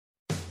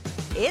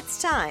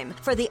It's time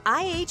for the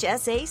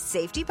IHSA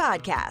Safety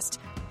Podcast.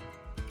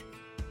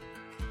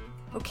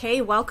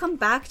 Okay, welcome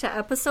back to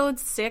episode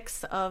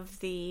 6 of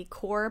the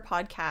COR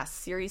podcast,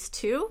 series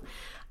 2.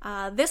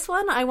 This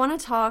one, I want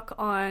to talk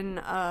on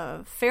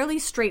a fairly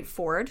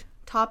straightforward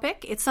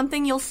topic. It's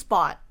something you'll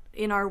spot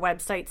in our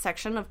website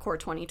section of COR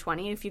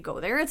 2020 if you go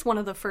there. It's one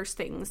of the first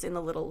things in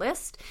the little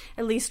list,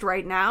 at least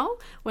right now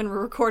when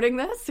we're recording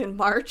this in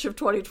March of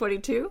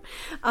 2022.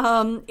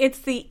 It's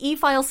the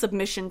e-file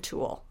submission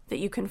tool that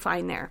you can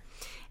find there.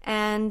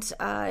 And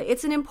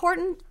it's an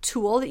important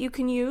tool that you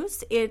can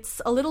use.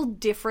 It's a little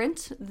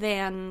different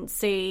than,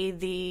 say,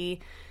 the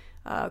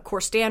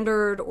COR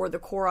standard or the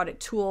COR audit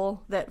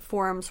tool that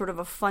form sort of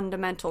a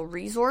fundamental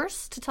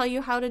resource to tell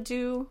you how to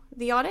do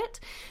the audit.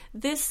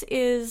 This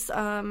is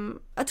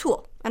a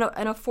tool and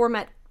a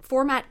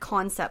format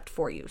concept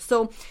for you.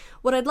 So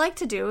what I'd like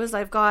to do is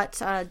I've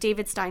got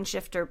David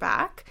Steinschifter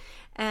back,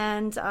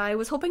 and I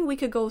was hoping we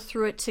could go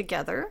through it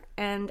together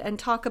and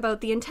talk about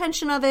the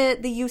intention of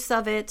it, the use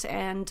of it,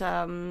 and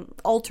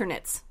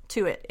alternates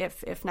to it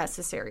if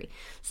necessary.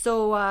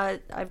 So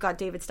I've got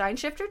David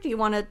Steinschifter. Do you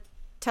want to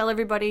tell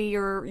everybody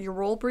your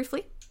role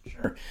briefly?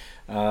 Sure.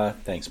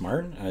 Thanks,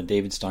 Martin.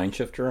 David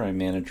Steinschifter. I'm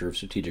Manager of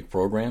Strategic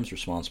Programs,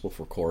 responsible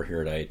for COR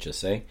here at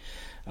IHSA.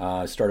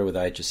 I started with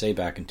IHSA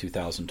back in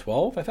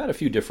 2012. I've had a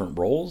few different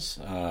roles,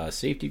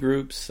 safety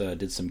groups,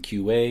 did some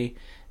QA,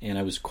 and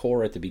I was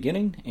COR at the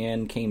beginning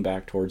and came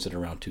back towards it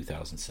around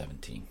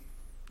 2017.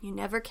 You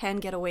never can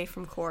get away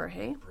from COR,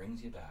 hey?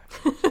 Brings you back.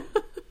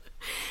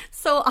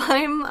 So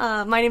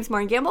my name's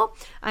Maureen Gamble.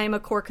 I'm a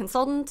COR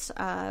consultant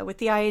with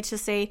the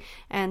IHSA,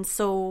 and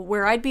so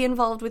where I'd be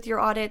involved with your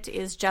audit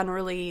is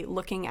generally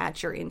looking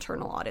at your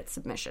internal audit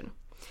submission.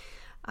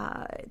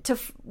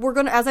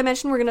 As I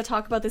mentioned, we're going to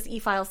talk about this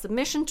e-file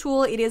submission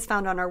tool. It is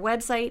found on our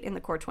website in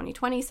the COR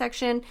 2020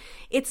 section.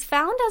 It's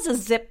found as a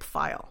zip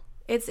file.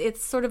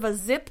 It's sort of a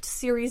zipped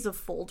series of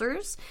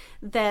folders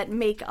that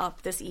make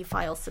up this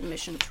e-file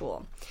submission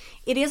tool.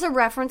 It is a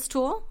reference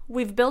tool.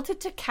 We've built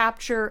it to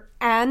capture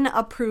an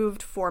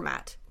approved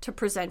format to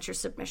present your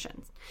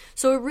submissions.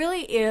 So it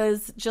really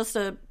is just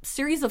a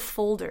series of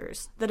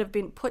folders that have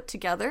been put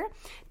together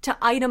to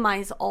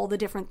itemize all the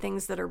different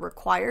things that are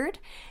required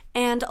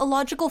and a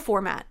logical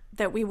format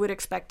that we would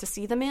expect to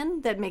see them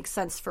in that makes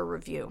sense for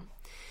review.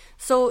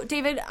 So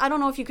David, I don't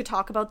know if you could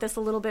talk about this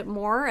a little bit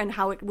more and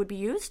how it would be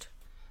used.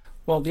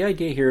 Well, the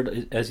idea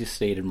here, as you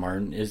stated,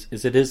 Martin, is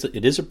it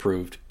is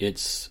approved.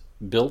 It's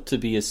built to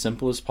be as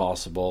simple as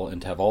possible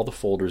and to have all the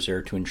folders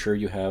there to ensure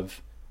you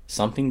have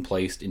something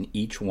placed in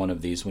each one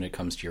of these when it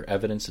comes to your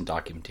evidence and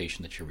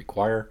documentation that you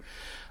require.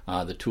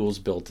 The tool is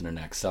built in an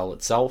Excel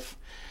itself,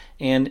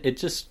 and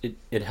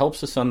it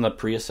helps us on the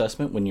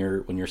pre-assessment when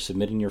you're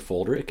submitting your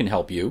folder. It can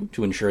help you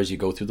to ensure as you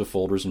go through the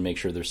folders and make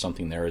sure there's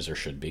something there as there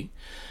should be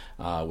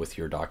with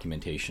your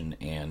documentation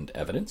and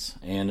evidence.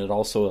 And it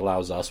also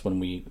allows us, when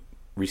we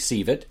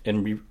receive it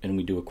and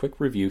we do a quick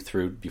review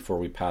through before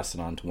we pass it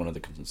on to one of the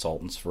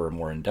consultants for a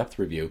more in-depth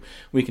review,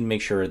 we can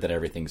make sure that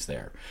everything's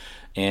there.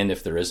 And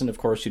if there isn't, of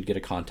course, you'd get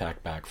a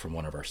contact back from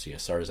one of our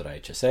CSRs at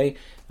IHSA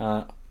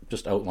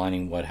just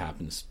outlining what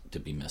happens to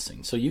be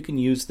missing. So you can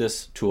use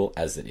this tool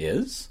as it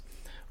is,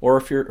 or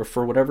if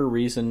for whatever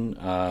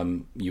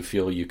reason you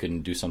feel you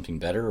can do something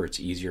better or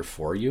it's easier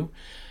for you,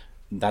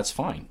 that's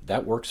fine.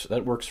 That works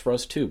for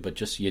us too. But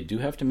just you do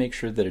have to make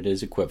sure that it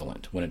is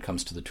equivalent when it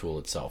comes to the tool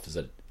itself. Is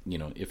that,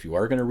 if you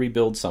are going to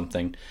rebuild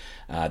something,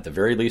 at the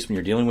very least when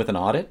you're dealing with an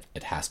audit,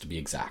 it has to be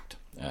exact.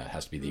 It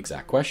has to be the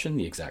exact question,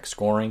 the exact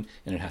scoring,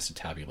 and it has to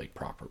tabulate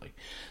properly.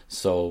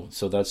 So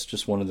that's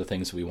just one of the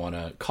things that we want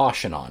to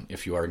caution on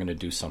if you are going to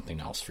do something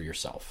else for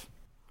yourself.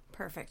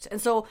 Perfect. And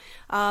so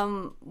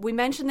we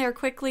mentioned there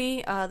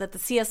quickly that the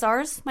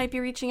CSRs might be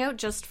reaching out.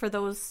 Just for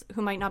those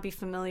who might not be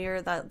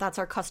familiar, that's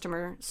our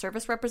customer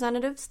service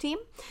representatives team.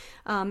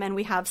 And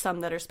we have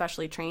some that are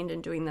specially trained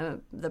in doing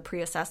the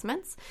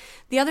pre-assessments.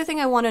 The other thing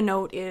I want to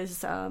note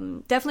is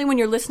definitely when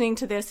you're listening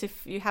to this,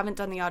 if you haven't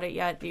done the audit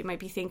yet, you might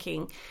be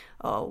thinking,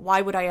 oh,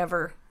 why would I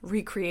ever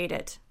recreate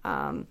it?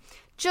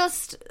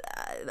 Just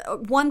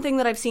one thing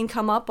that I've seen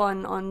come up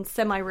on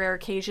semi-rare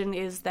occasion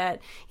is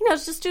that,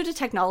 it's just due to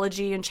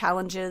technology and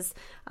challenges.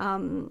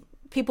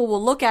 People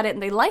will look at it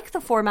and they like the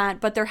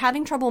format, but they're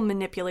having trouble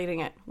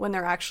manipulating it when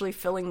they're actually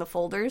filling the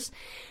folders.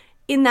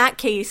 In that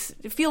case,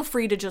 feel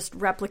free to just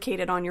replicate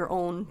it on your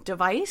own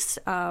device.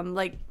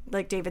 Like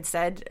David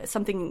said,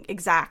 something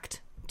exact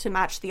to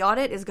match the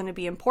audit is going to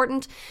be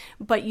important,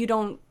 but you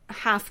don't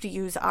have to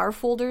use our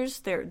folders.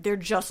 They're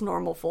just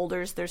normal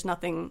folders. There's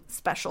nothing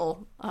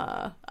special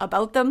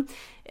about them,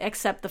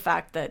 except the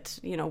fact that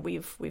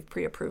we've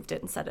pre-approved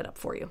it and set it up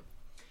for you.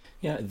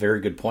 Yeah,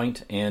 very good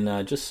point.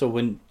 And just so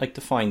when like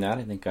define that,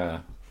 I think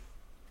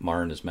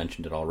Maren has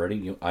mentioned it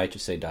already.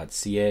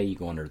 IHSA.ca, you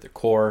go under the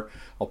COR.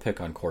 I'll pick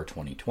on COR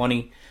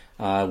 2020.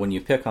 When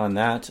you pick on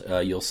that,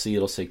 you'll see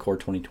it'll say COR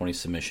 2020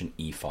 submission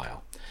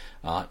e-file.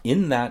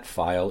 In that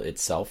file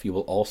itself, you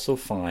will also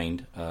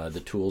find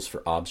the tools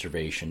for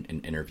observation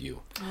and interview.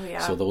 Oh, yeah.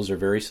 So those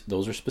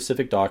are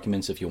specific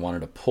documents. If you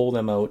wanted to pull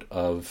them out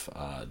of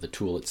the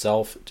tool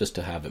itself, just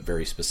to have it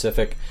very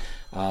specific,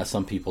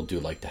 some people do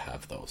like to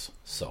have those.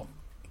 So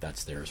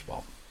that's there as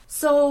well.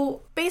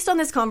 So based on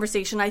this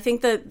conversation, I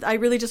think that I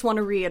really just want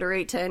to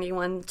reiterate to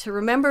anyone to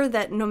remember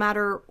that no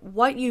matter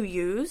what you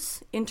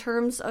use in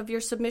terms of your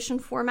submission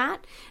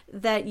format,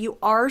 that you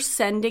are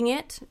sending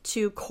it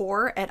to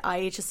core at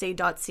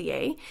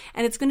ihsa.ca,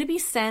 and it's going to be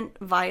sent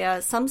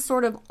via some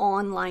sort of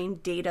online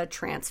data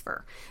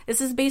transfer. This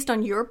is based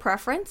on your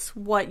preference,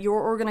 what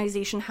your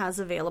organization has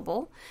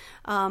available.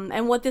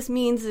 And what this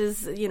means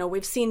is,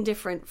 we've seen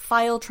different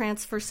file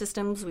transfer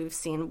systems, we've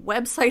seen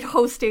website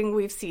hosting,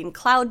 we've seen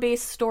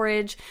cloud-based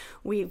storage,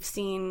 we've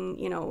seen,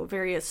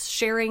 various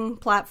sharing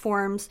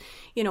platforms,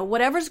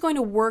 whatever's going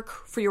to work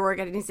for your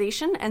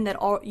organization and that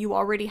you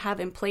already have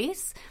in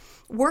place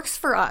works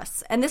for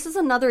us. And this is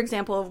another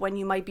example of when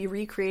you might be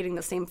recreating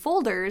the same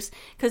folders,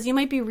 because you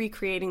might be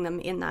recreating them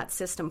in that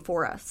system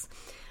for us.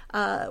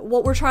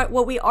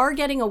 What we are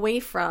getting away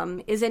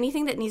from is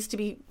anything that needs to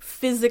be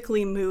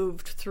physically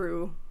moved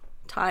through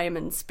time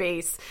and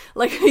space,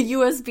 like a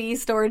USB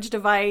storage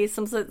device,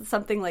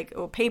 something like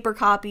paper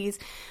copies.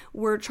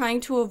 We're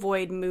trying to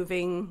avoid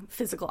moving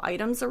physical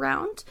items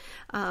around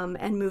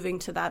and moving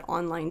to that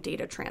online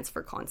data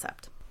transfer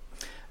concept.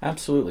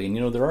 Absolutely.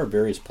 And there are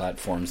various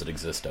platforms that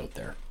exist out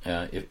there.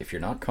 If you're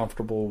not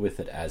comfortable with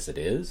it as it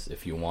is,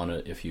 if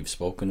you've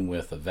spoken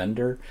with a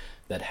vendor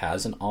that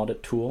has an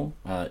audit tool,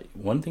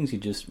 one thing you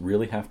just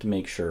really have to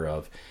make sure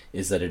of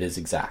is that it is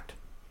exact.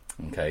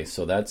 Okay,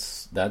 so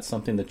that's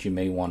something that you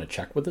may want to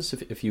check with us.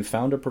 If you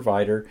found a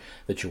provider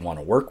that you want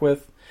to work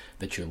with,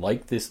 that you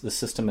like the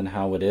system and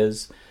how it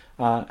is,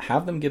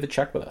 have them give a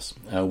check with us.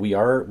 We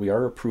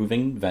are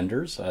approving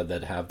vendors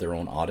that have their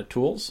own audit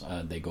tools.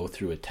 They go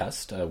through a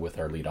test with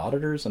our lead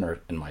auditors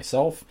and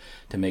myself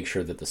to make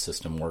sure that the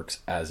system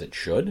works as it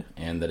should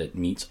and that it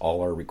meets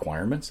all our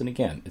requirements. And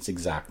again, it's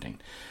exacting.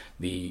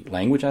 The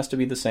language has to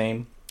be the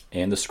same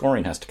and the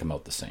scoring has to come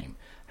out the same.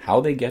 How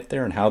they get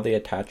there and how they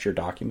attach your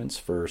documents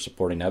for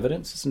supporting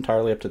evidence is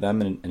entirely up to them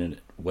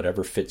and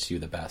whatever fits you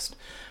the best.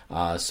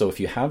 So if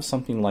you have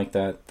something like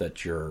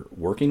that you're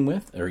working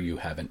with or you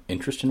have an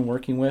interest in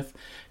working with,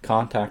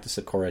 contact us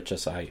at COR at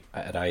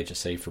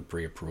IHSA for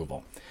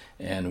pre-approval.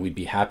 And we'd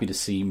be happy to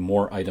see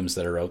more items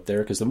that are out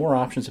there, because the more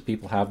options that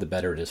people have, the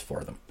better it is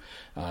for them.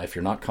 If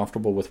you're not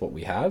comfortable with what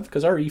we have,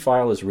 because our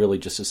e-file is really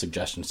just a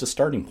suggestion, it's a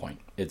starting point.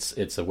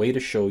 It's a way to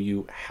show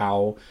you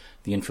how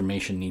the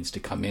information needs to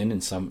come in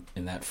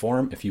that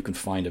form. If you can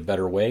find a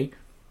better way,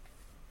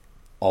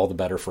 all the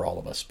better for all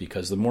of us,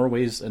 because the more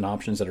ways and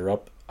options that are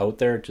out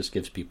there, it just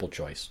gives people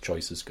choice.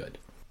 Choice is good.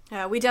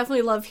 Yeah, we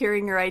definitely love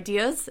hearing your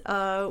ideas.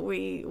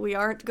 We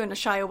aren't going to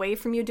shy away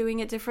from you doing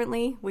it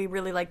differently. We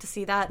really like to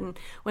see that. And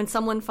when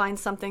someone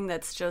finds something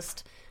that's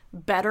just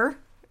better,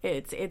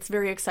 it's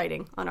very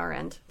exciting on our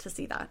end to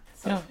see that.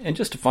 So. Yeah, and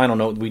just a final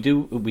note, we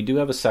do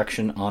have a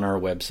section on our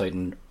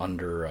website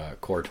under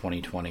COR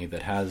 2020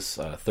 that has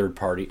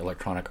third-party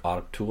electronic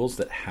audit tools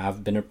that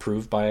have been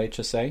approved by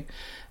IHSA.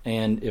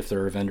 And if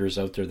there are vendors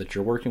out there that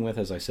you're working with,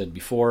 as I said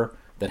before,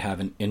 that have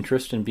an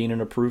interest in being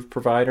an approved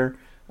provider,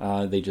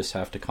 they just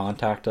have to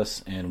contact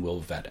us and we'll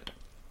vet it.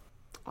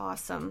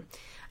 Awesome.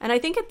 And I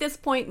think at this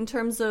point, in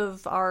terms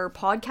of our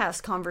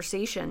podcast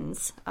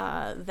conversations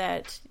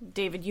that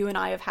David, you and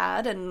I have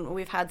had, and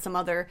we've had some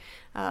other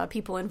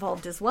people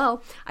involved as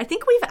well, I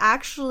think we've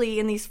actually,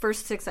 in these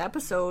first 6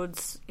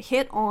 episodes,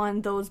 hit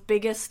on those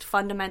biggest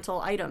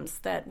fundamental items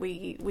that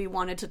we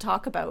wanted to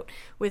talk about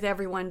with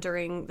everyone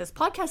during this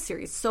podcast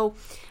series. So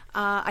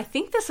I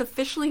think this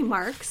officially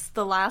marks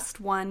the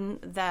last one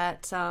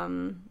that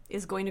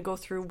is going to go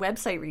through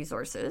website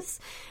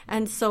resources.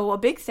 And so a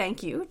big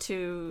thank you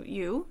to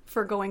you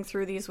for going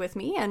through these with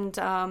me and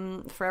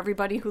for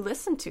everybody who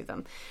listened to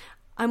them.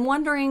 I'm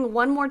wondering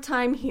one more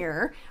time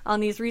here on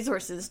these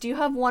resources, do you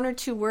have 1 or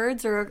 2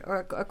 words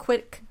or a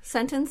quick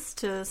sentence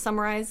to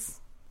summarize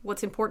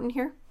what's important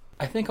here?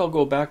 I think I'll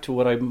go back to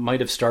what I might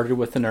have started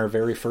with in our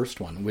very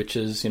first one, which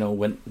is,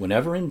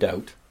 whenever in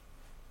doubt,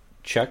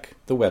 check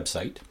the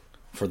website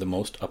for the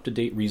most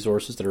up-to-date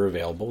resources that are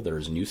available.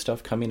 There's new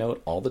stuff coming out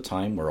all the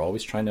time. We're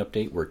always trying to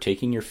update. We're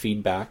taking your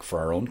feedback for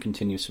our own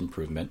continuous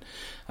improvement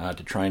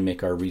to try and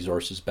make our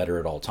resources better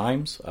at all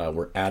times.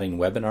 We're adding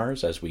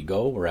webinars as we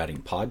go. We're adding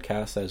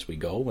podcasts as we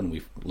go when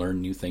we learn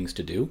new things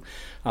to do.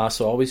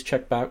 So always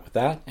check back with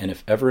that. And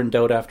if ever in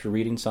doubt after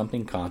reading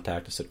something,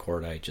 contact us at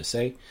COR at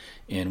IHSA,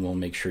 and we'll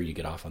make sure you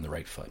get off on the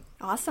right foot.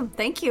 Awesome.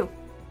 Thank you.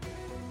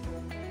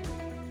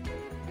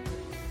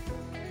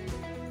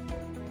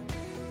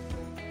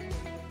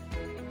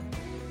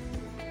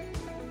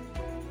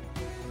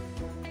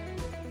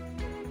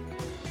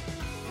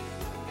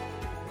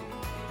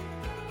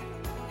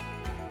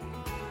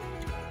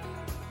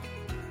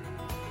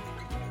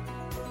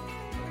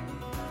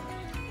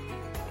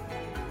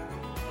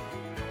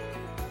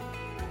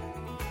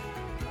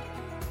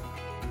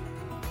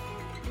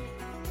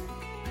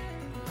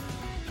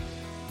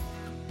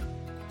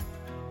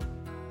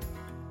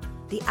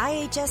 the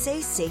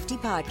IHSA Safety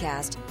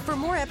Podcast. For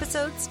more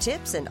episodes,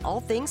 tips, and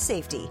all things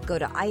safety, go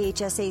to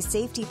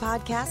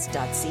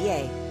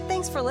ihsasafetypodcast.ca.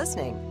 Thanks for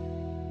listening.